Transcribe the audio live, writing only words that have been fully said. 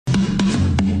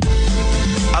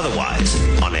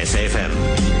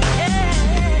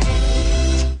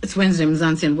It's Wednesday,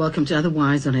 Mzansi, and welcome to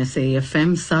Otherwise on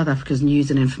SAFM, South Africa's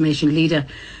news and information leader.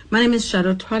 My name is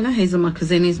Saarah Surve. Hazel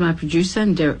Makazeni is my producer,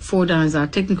 and Derek Fordyce is our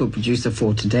technical producer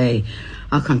for today.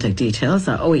 Our contact details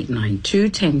are 0892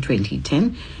 10 20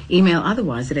 10, email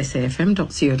otherwise at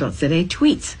safm.co.za,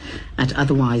 tweets at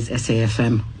otherwise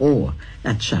SAFM or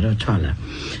at Saarah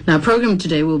Surve. Now, our program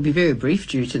today will be very brief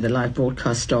due to the live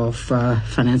broadcast of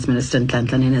Finance Minister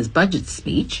Nhlanhla Nena's budget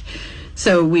speech.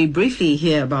 So we briefly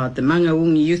hear about the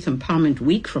Mangaung Youth Empowerment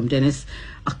Week from DENIS N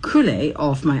ACKULAY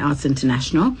of MyArts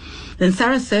International. Then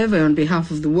Saarah Surve, on behalf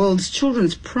of the World's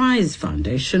Children's Prize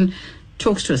Foundation,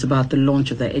 talks to us about the launch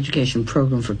of their education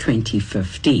program for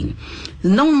 2015.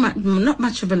 Not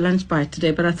much of a lunch bite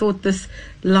today, but I thought this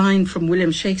line from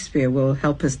William Shakespeare will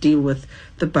help us deal with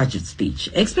the budget speech.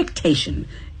 Expectation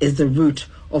is the root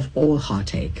of all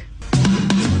heartache.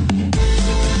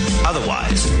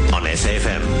 Otherwise on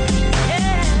SAFM.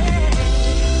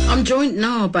 I'm joined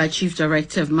now by Chief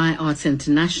Director of MyArts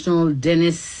International,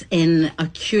 DENIS N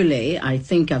ACKULAY. I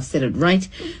think I've said it right,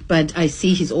 but I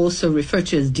see he's also referred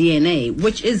to as DNA.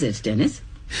 Which is it, Dennis?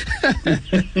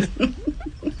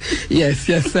 Yes,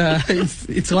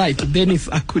 it's right. DENIS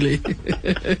N ACKULAY.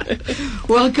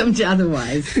 Welcome to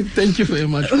Otherwise. Thank you very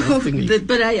much for asking me.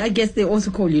 But I guess they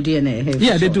also call you DNA. Hey,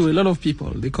 yeah, they do. A lot of people.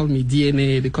 They call me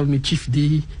DNA. They call me Chief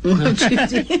D. Chief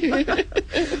D.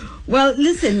 Well,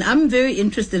 listen, I'm very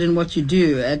interested in what you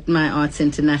do at MyArts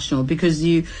International because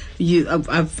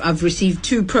I've received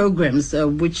two programs,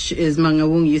 which is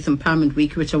Mangaung Youth Empowerment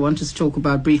Week, which I want us to talk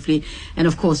about briefly, and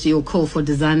of course your call for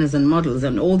designers and models,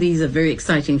 and all these are very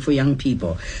exciting for young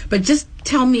people. But just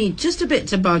tell me just a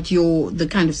bit about the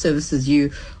kind of services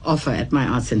you offer at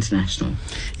MyArts International.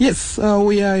 Yes,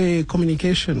 we are a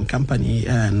communication company,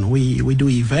 and we do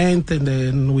event, and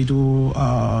then we do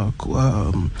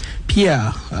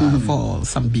PR for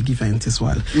some big events as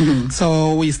well.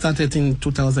 So we started in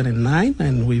 2009,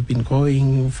 and we've been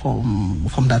growing from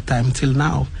that time till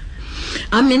now.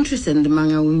 I'm interested in the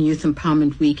Mangaung Youth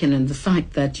Empowerment Weekend and the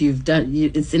fact that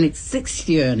it's in its sixth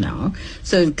year now.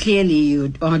 So clearly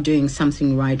you are doing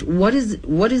something right. What is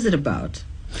it about?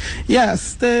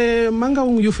 Yes, the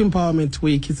Mangaung Youth Empowerment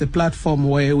Week is a platform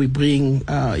where we bring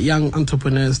young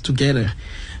entrepreneurs together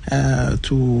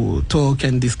to talk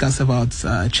and discuss about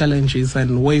challenges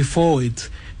and way forward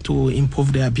to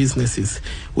improve their businesses.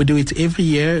 We do it every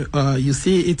year. You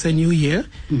see, it's a new year.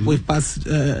 We've passed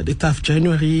the tough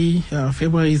January.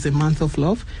 February is a month of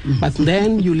love. But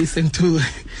then you listen to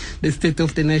the State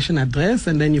of the Nation address,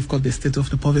 and then you've got the State of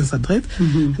the Province address.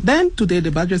 Then today,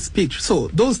 the budget speech. So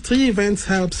those three events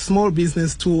help small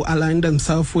business to align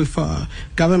themselves with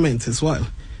government as well.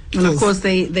 And of course,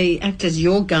 they act as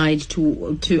your guide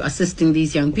to assisting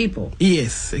these young people.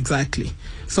 Yes, exactly.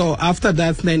 So after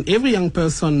that, then every young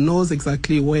person knows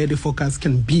exactly where the focus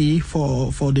can be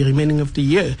for the remaining of the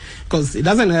year. Because it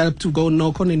doesn't help to go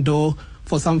knock on the door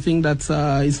for something that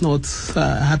is not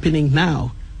happening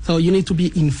now. So you need to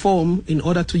be informed in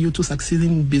order to you to succeed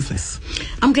in business.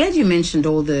 I'm glad you mentioned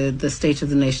all the State of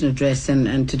the Nation address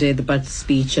and today the budget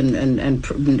speech and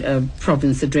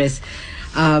province address.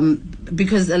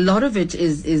 Because a lot of it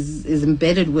is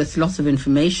embedded with lots of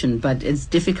information, but it's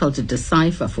difficult to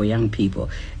decipher for young people,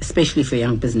 especially for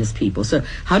young business people. So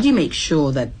how do you make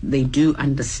sure that they do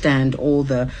understand all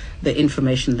the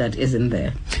information that is in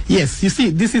there? Yes, you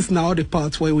see, this is now the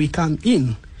part where we come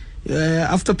in.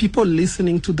 After people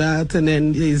listening to that, and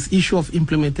then there's issue of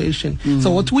implementation.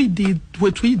 So what we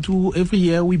do every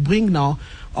year, we bring now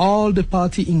all the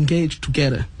party engaged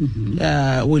together.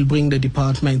 We'll bring the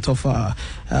Department of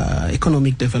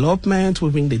Economic Development,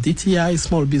 we'll bring the DTI,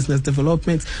 Small Business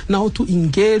Development, now to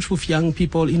engage with young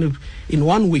people in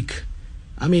 1 week.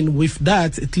 I mean, with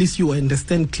that, at least you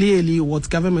understand clearly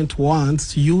what government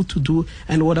wants you to do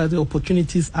and what are the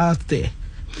opportunities out there.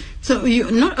 So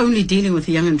you're not only dealing with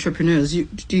young entrepreneurs,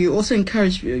 do you also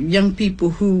encourage young people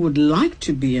who would like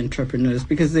to be entrepreneurs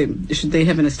because should they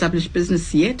have an established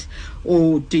business yet?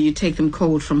 Or do you take them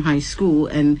cold from high school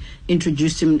and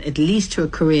introduce them at least to a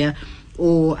career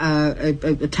or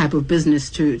a type of business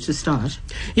to start?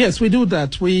 Yes, we do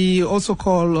that. We also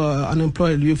call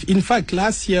unemployed youth. In fact,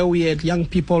 last year we had young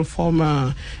people from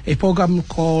a program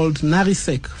called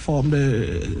NARISEC from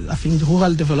the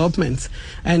rural development.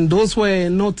 And those were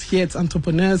not yet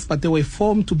entrepreneurs, but they were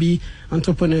formed to be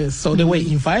entrepreneurs. So they were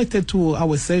invited to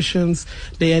our sessions.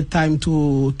 They had time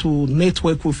to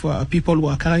network with people who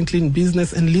are currently in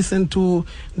business and listen to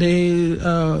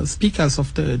the speakers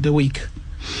of the week.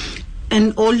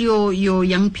 And all your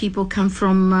young people come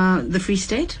from the Free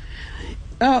State?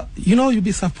 You'd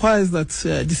be surprised that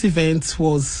this event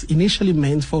was initially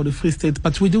meant for the Free State,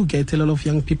 but we do get a lot of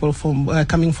young people from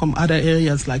coming from other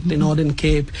areas like the Northern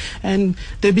Cape, and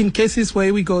there have been cases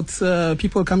where we got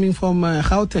people coming from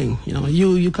Gauteng.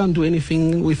 You can't do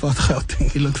anything without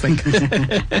Gauteng, it looks like.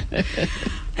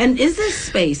 And is there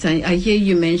space? I hear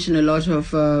you mention a lot of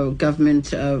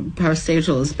government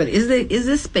parastatals, but is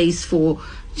there space for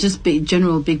just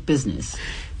general big business?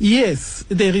 Yes,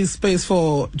 there is space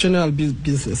for general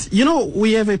business.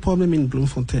 We have a problem in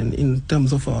Bloemfontein in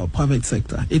terms of our private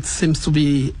sector. It seems to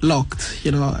be locked.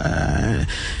 You'll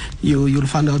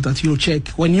find out that you'll check.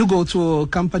 When you go to a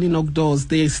company knock doors,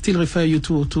 they still refer you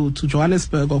to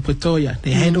Johannesburg or Pretoria.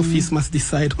 The head office must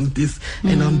decide on this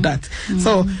and on that.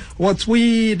 So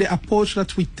the approach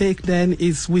that we take then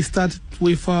is we start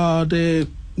with the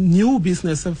new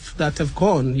businesses that have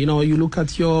gone. You look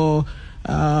at your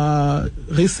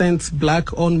recent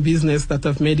black-owned business that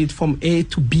have made it from A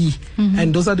to B,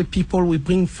 and those are the people we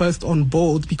bring first on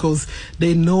board because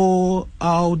they know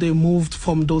how they moved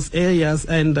from those areas,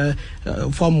 and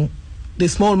from the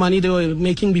small money they were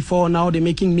making before, now they're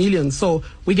making millions. So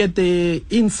we get the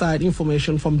inside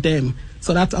information from them.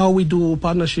 So that's how we do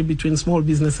partnership between small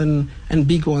business and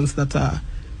big ones that are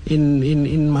in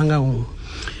Mangaung.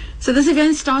 So this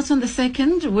event starts on the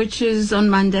 2nd, which is on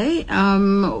Monday.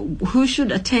 Who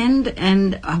should attend,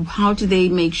 and how do they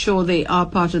make sure they are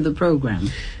part of the program?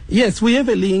 Yes, we have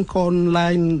a link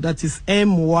online that is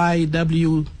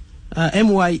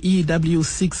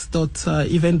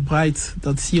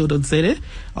myew6.eventbrite.co.za,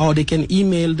 or they can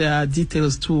email their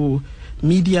details to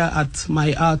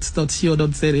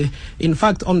media@myarts.co.za. In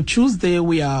fact, on Tuesday,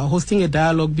 we are hosting a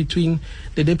dialogue between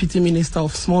the Deputy Minister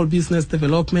of Small Business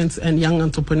Development and Young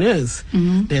Entrepreneurs.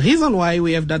 The reason why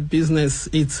we have that business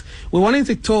is we wanted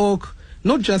to talk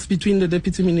not just between the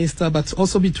Deputy Minister, but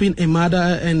also between a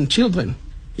mother and children.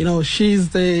 She's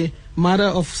the mother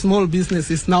of small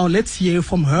businesses. Now let's hear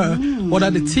from her. What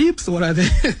are the tips? What are the...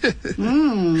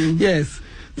 Yes.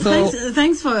 So,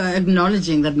 thanks for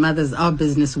acknowledging that mothers are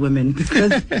business women,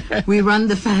 because we run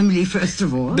the family first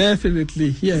of all.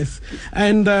 Definitely, yes.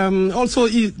 And also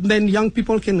then young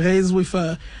people can raise with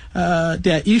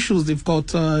their issues they've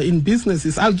got in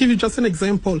businesses. I'll give you just an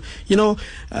example. You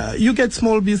get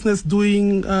small business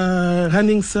doing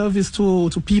running service to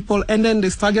people, and then they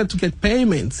struggle to get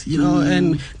payments,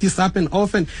 and this happens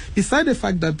often. Besides the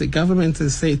fact that the government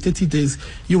has said 30 days,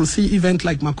 you will see events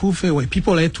like Makufe where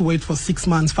people had to wait for 6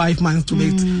 months, 5 months to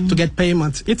get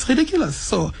payments. It's ridiculous.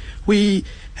 So we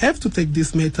have to take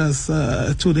these matters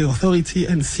to the authority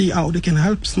and see how they can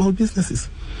help small businesses.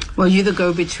 Well, you're the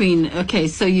go-between. Okay,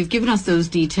 so you've given us those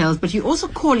details, but you're also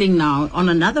calling now on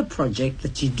another project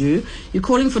that you do. You're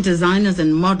calling for designers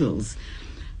and models.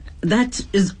 That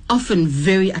is often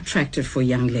very attractive for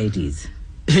young ladies.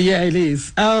 Yeah, it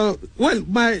is. Our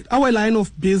line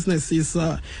of business is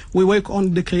we work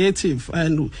on the creative,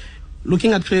 and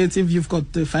looking at creative, you've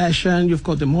got the fashion, you've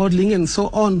got the modeling, and so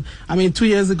on. 2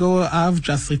 years ago, I've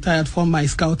just retired from my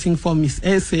scouting for Miss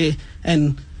SA,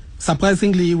 and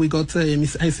surprisingly, we got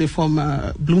Miss SA from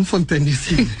Bloemfontein, you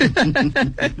see.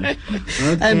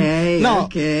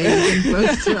 Okay. You can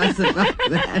post to us about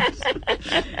that.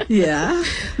 Yeah.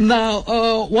 Now,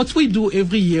 what we do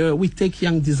every year, we take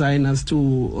young designers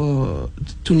to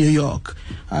New York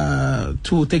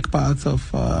to take part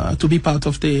of to be part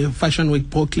of the Fashion Week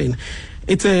Brooklyn.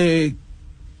 It's a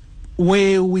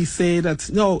way we say that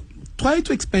try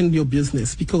to expand your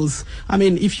business, because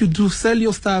if you do sell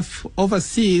your stuff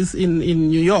overseas in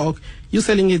New York, you're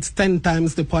selling it 10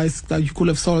 times the price that you could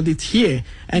have sold it here,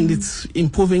 and it's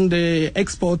improving the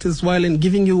export as well and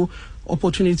giving you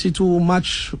opportunity to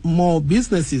much more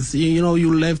businesses.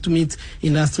 You'll have to meet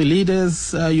industry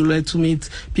leaders, you'll have to meet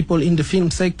people in the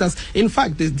film sectors. In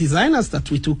fact, the designers that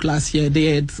we took last year,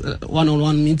 they had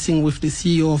one-on-one meeting with the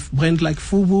CEO of brand like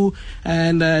Fubu,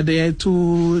 and they had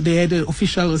an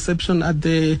official reception at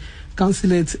the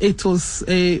consulate. It was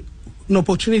an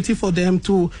opportunity for them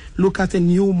to look at a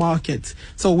new market.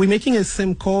 So we're making a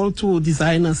same call to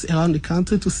designers around the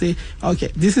country to say, okay,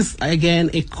 this is again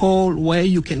a call where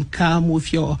you can come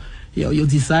with your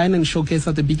design and showcase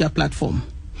at a bigger platform.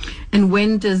 And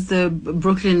when does the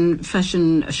Brooklyn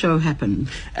Fashion Show happen?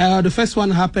 The first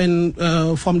one happened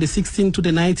from the 16th to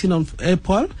the 19th of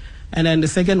April, and then the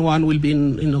second one will be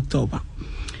in October.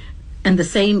 And the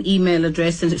same email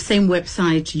address and the same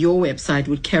website, your website,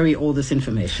 would carry all this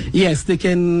information? Yes, they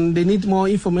need more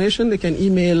information. They can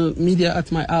email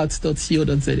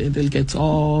media@myarts.co.za. They'll get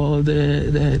all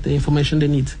the information they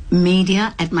need.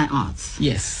 Media@myarts.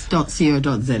 Yes.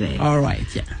 .co.za. All right,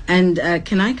 yeah. And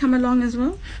can I come along as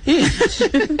well? Yeah.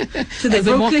 To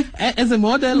the as a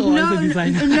model or as a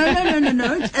designer?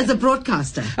 No. As a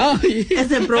broadcaster. Oh, yeah.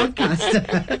 As a broadcaster.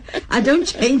 I don't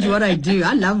change what I do.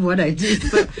 I love what I do.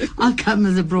 But I'll come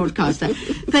as a broadcaster.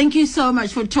 Thank you so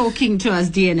much for talking to us,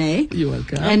 DNA. You're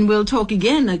welcome. And we'll talk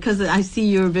again because I see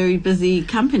you're a very busy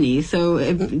company. So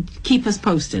keep us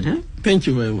posted, huh? Thank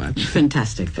you very much.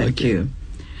 Fantastic. Thank you.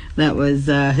 That was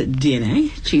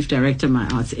DNA, Chief Director,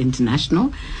 MyArts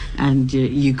International, and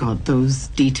you got those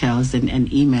details and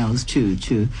emails too.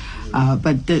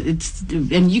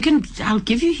 And you can. I'll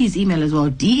give you his email as well.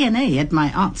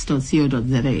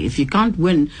 DNA@myarts.co.za. If you can't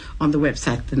win on the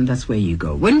website, then that's where you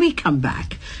go. When we come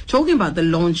back, talking about the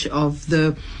launch of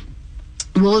the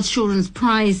World Children's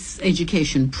Prize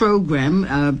Education Program,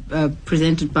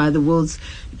 presented by the World's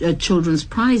Children's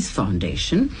Prize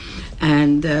Foundation,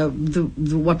 and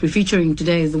what we're featuring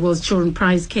today is the World's Children's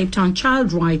Prize Cape Town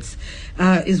Child Rights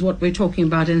is what we're talking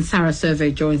about, and Saarah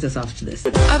Surve joins us after this.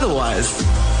 Otherwise,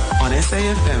 on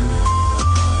SAFM.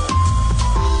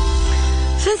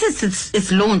 Since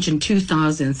its launch in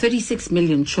 2000, 36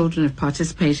 million children have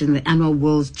participated in the annual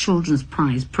World Children's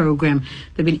Prize program.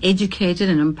 They've been educated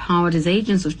and empowered as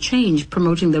agents of change,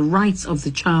 promoting the rights of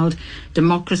the child,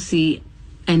 democracy,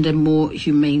 and a more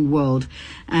humane world.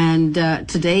 And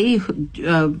today,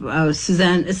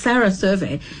 Saarah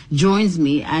Surve joins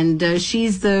me, and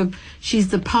she's the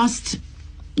past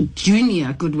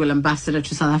Junior Goodwill Ambassador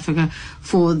to South Africa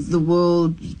for the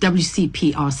World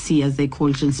WCPRC, as they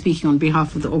call it. And speaking on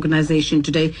behalf of the organization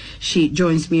today, she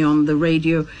joins me on the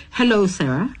radio. Hello,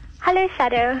 Saarah. Hello,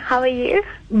 Shadow. How are you?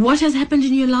 What has happened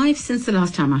in your life since the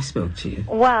last time I spoke to you?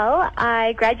 Well,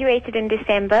 I graduated in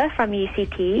December from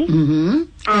UCT. Mm-hmm.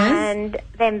 And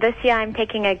then this year I'm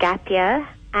taking a gap year.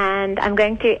 And I'm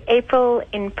going to April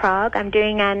in Prague. I'm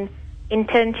doing an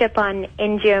internship on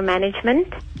NGO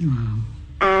management. Wow.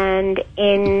 And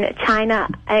in China,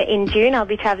 in June, I'll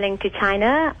be traveling to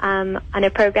China on a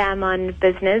program on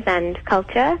business and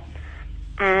culture.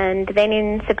 And then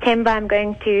in September, I'm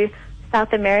going to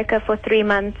South America for 3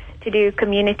 months to do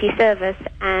community service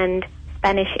and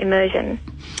Spanish immersion.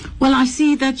 Well, I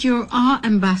see that you're our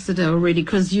ambassador already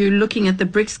because you're looking at the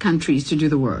BRICS countries to do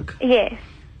the work. Yes.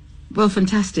 Well,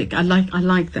 fantastic. I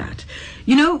like that.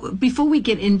 You know, before we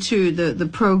get into the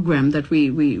program that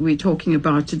we're talking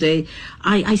about today,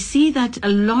 I see that a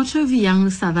lot of young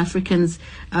South Africans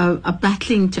are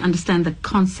battling to understand the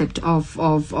concept of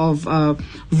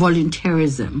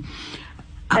volunteerism.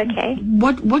 Okay.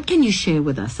 What can you share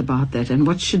with us about that, and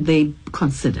what should they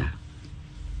consider?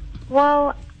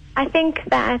 Well, I think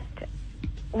that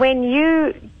when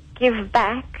you give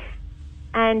back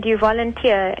and you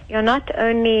volunteer, you're not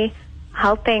only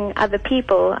helping other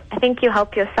people, I think you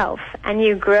help yourself, and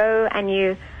you grow and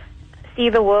you see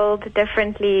the world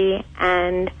differently,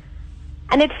 and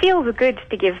it feels good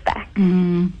to give back.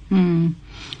 Mm-hmm.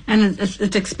 And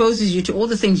it exposes you to all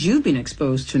the things you've been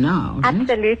exposed to now. Right?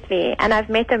 Absolutely. And I've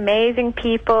met amazing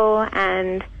people,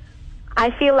 and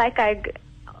I feel like I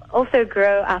also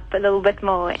grow up a little bit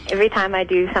more every time I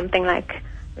do something like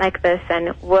this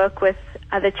and work with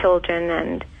other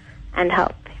children and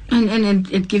help. And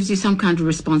it gives you some kind of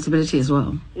responsibility as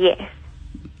well. Yes.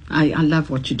 I love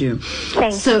what you do.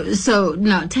 Thank you. So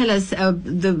now tell us,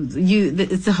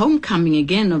 it's the homecoming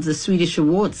again of the Swedish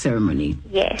Awards ceremony.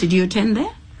 Yes. Did you attend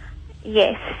there?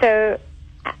 Yes. So,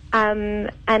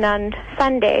 and on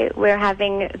Sunday we're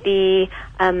having the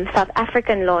South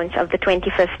African launch of the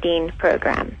 2015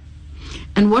 program.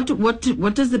 And what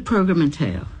does the program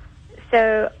entail?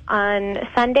 So on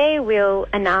Sunday we'll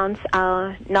announce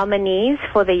our nominees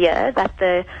for the year that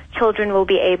the children will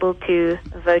be able to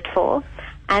vote for.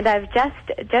 And I've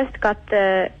just got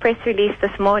the press release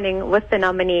this morning with the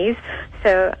nominees,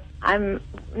 so I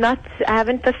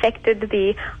haven't perfected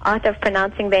the art of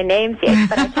pronouncing their names yet,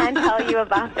 but I can tell you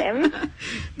about them.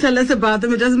 Tell us about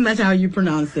them. It doesn't matter how you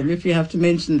pronounce them, if you have to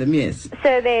mention them, yes.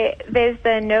 So there's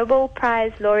the Nobel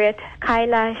Prize laureate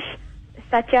Kailash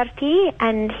Satyarthi,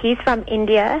 and he's from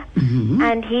India, Mm-hmm.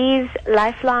 and his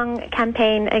lifelong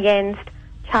campaign against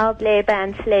child labor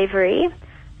and slavery.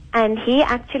 And he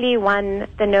actually won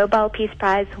the Nobel Peace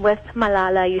Prize with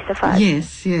Malala Yousafzai.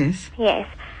 Yes, yes. Yes.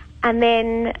 And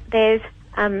then there's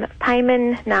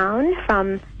Paiman Naun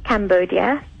from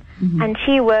Cambodia. Mm-hmm. And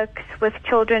she works with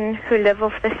children who live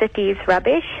off the city's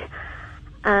rubbish.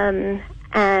 And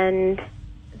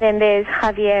Then there's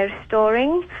Javier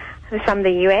Storing, who's from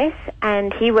the US,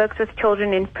 and he works with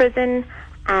children in prison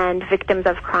and victims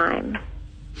of crime.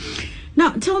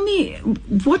 Now, tell me,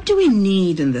 what do we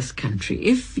need in this country?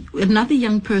 If another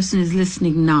young person is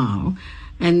listening now,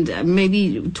 and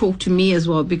maybe talk to me as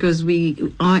well, because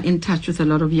we are in touch with a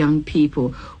lot of young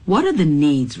people, what are the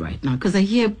needs right now? Because I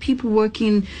hear people working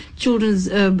in children's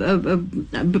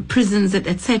prisons,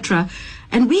 etc.,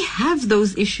 and we have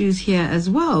those issues here as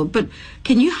well. But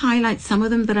can you highlight some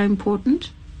of them that are important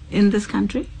in this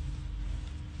country?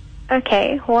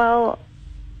 Okay, well,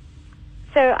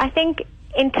 so I think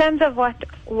in terms of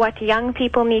what young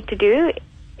people need to do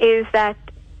is that,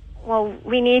 well,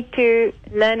 we need to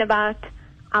learn about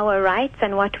our rights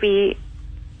and what we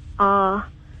are,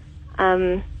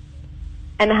 and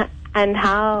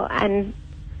how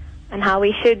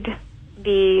we should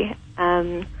be,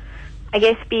 I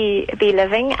guess, be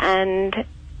living, and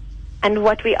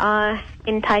what we are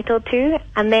entitled to,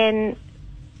 and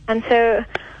so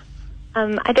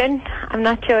I'm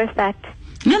not sure if that.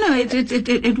 No,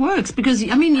 it works, because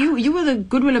I mean you were the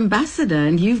Goodwill Ambassador,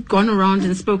 and you've gone around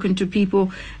and spoken to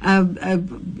people, around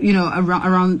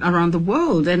the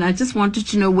world. And I just wanted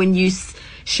to know, when you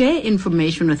share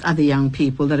information with other young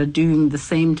people that are doing the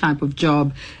same type of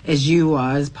job as you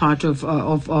are, as part of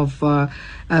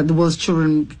the World's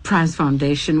Children Prize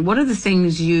Foundation, what are the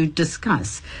things you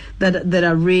discuss that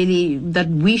are really that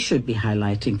we should be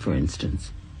highlighting, for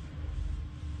instance?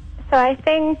 So I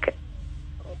think,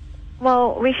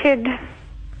 well, we should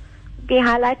be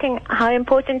highlighting how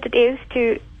important it is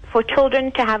for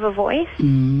children to have a voice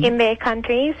in their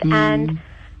countries, and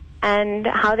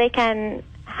how they can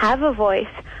have a voice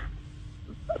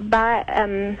by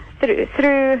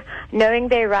through knowing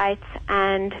their rights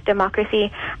and democracy.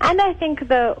 And I think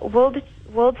the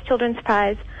World's Children's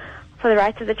Prize for the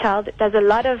Rights of the Child does a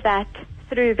lot of that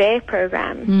through their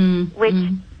program, which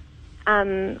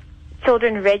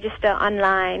children register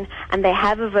online, and they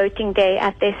have a voting day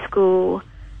at their school,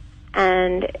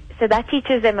 and so that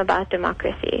teaches them about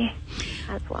democracy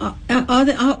as well.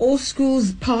 Are all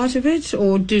schools part of it,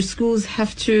 or do schools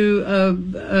have to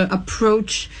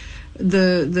approach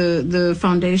the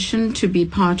foundation to be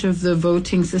part of the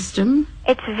voting system?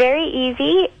 It's very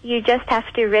easy. You just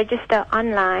have to register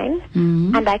online,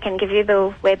 and I can give you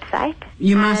the website.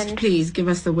 You must please give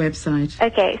us the website.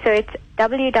 Okay, so it's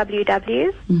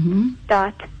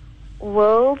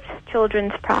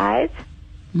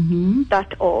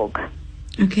www.worldschildrensprize.org.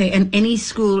 Okay, and any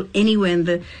school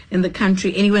anywhere in the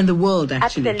country, anywhere in the world,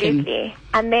 actually. Absolutely.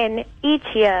 And then each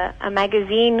year a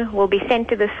magazine will be sent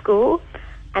to the school,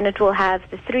 and it will have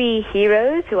the 3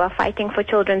 heroes who are fighting for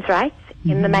children's rights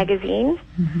in the magazine.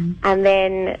 And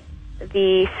then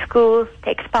the school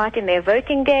takes part in their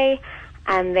voting day,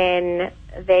 and then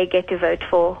they get to vote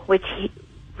for which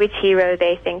hero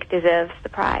they think deserves the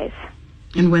prize.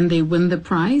 And when they win the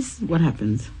prize, what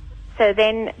happens? So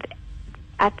then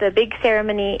at the big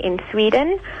ceremony in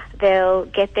Sweden, they'll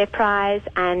get their prize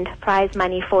and prize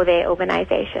money for their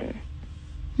organization.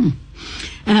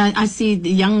 And I see the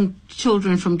young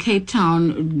children from Cape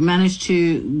Town managed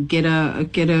to get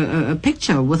a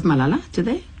picture with Malala, did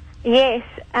they? Yes,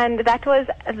 and that was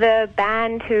the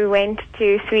band who went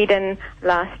to Sweden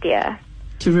last year.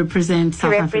 To represent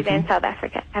South Africa? To represent South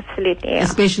Africa, absolutely, yeah.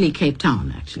 Especially Cape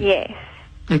Town, actually. Yes.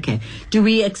 Okay. Do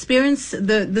we experience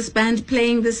this band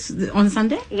playing this on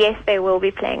Sunday? Yes, they will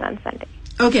be playing on Sunday.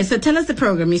 Okay, so tell us the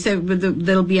program. You said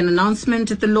there'll be an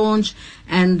announcement at the launch,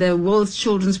 and the World's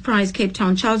Children's Prize Cape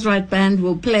Town Child's Right Band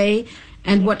will play.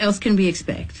 And what else can we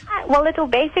expect? Well, it'll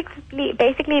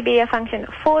basically be a function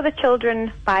for the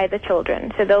children, by the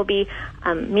children. So there'll be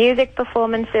music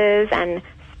performances and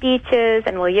speeches,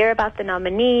 and we'll hear about the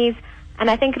nominees.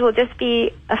 And I think it will just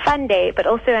be a fun day, but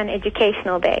also an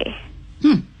educational day.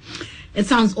 It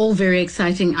sounds all very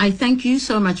exciting. I thank you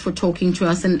so much for talking to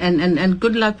us, and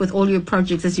good luck with all your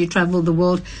projects as you travel the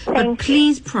world. But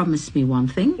please promise me one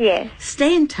thing. Yes.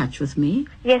 Stay in touch with me.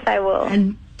 Yes, I will.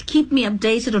 And keep me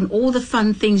updated on all the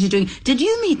fun things you're doing. Did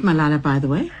you meet Malala, by the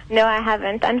way? No, I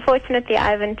haven't. Unfortunately, I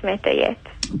haven't met her yet.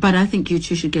 But I think you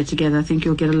two should get together. I think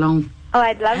you'll get along. Oh,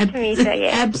 I'd love to meet her,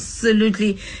 yes.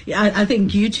 Absolutely. I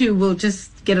think you two will just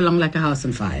get along like a house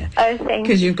on fire. Oh, thank you.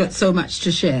 Because you've got so much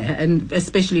to share, and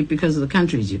especially because of the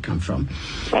countries you come from.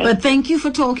 Thank you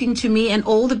for talking to me, and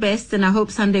all the best, and I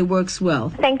hope Sunday works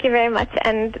well. Thank you very much,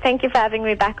 and thank you for having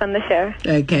me back on the show.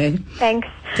 Okay. Thanks.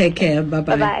 Take care.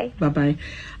 Bye-bye. Bye-bye. Bye-bye.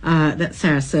 That's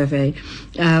Saarah Surve.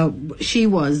 She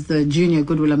was the Junior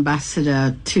Goodwill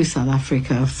Ambassador to South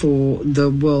Africa for the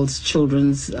World's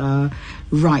Children's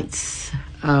Rights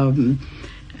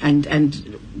and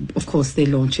of course they're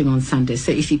launching on Sunday.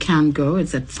 So if you can go,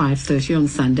 it's at 5:30 on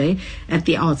Sunday at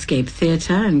the Artscape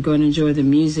Theatre, and go and enjoy the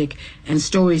music and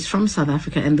stories from South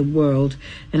Africa and the world.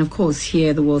 And of course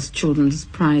here the World's Children's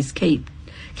Prize Cape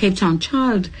Town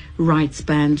Child Rights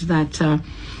Band that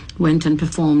went and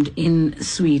performed in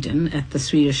Sweden at the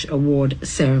Swedish award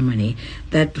ceremony.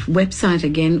 That website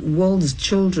again,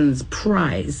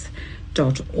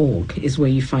 worldschildrensprize.org, is where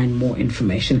you find more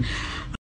information.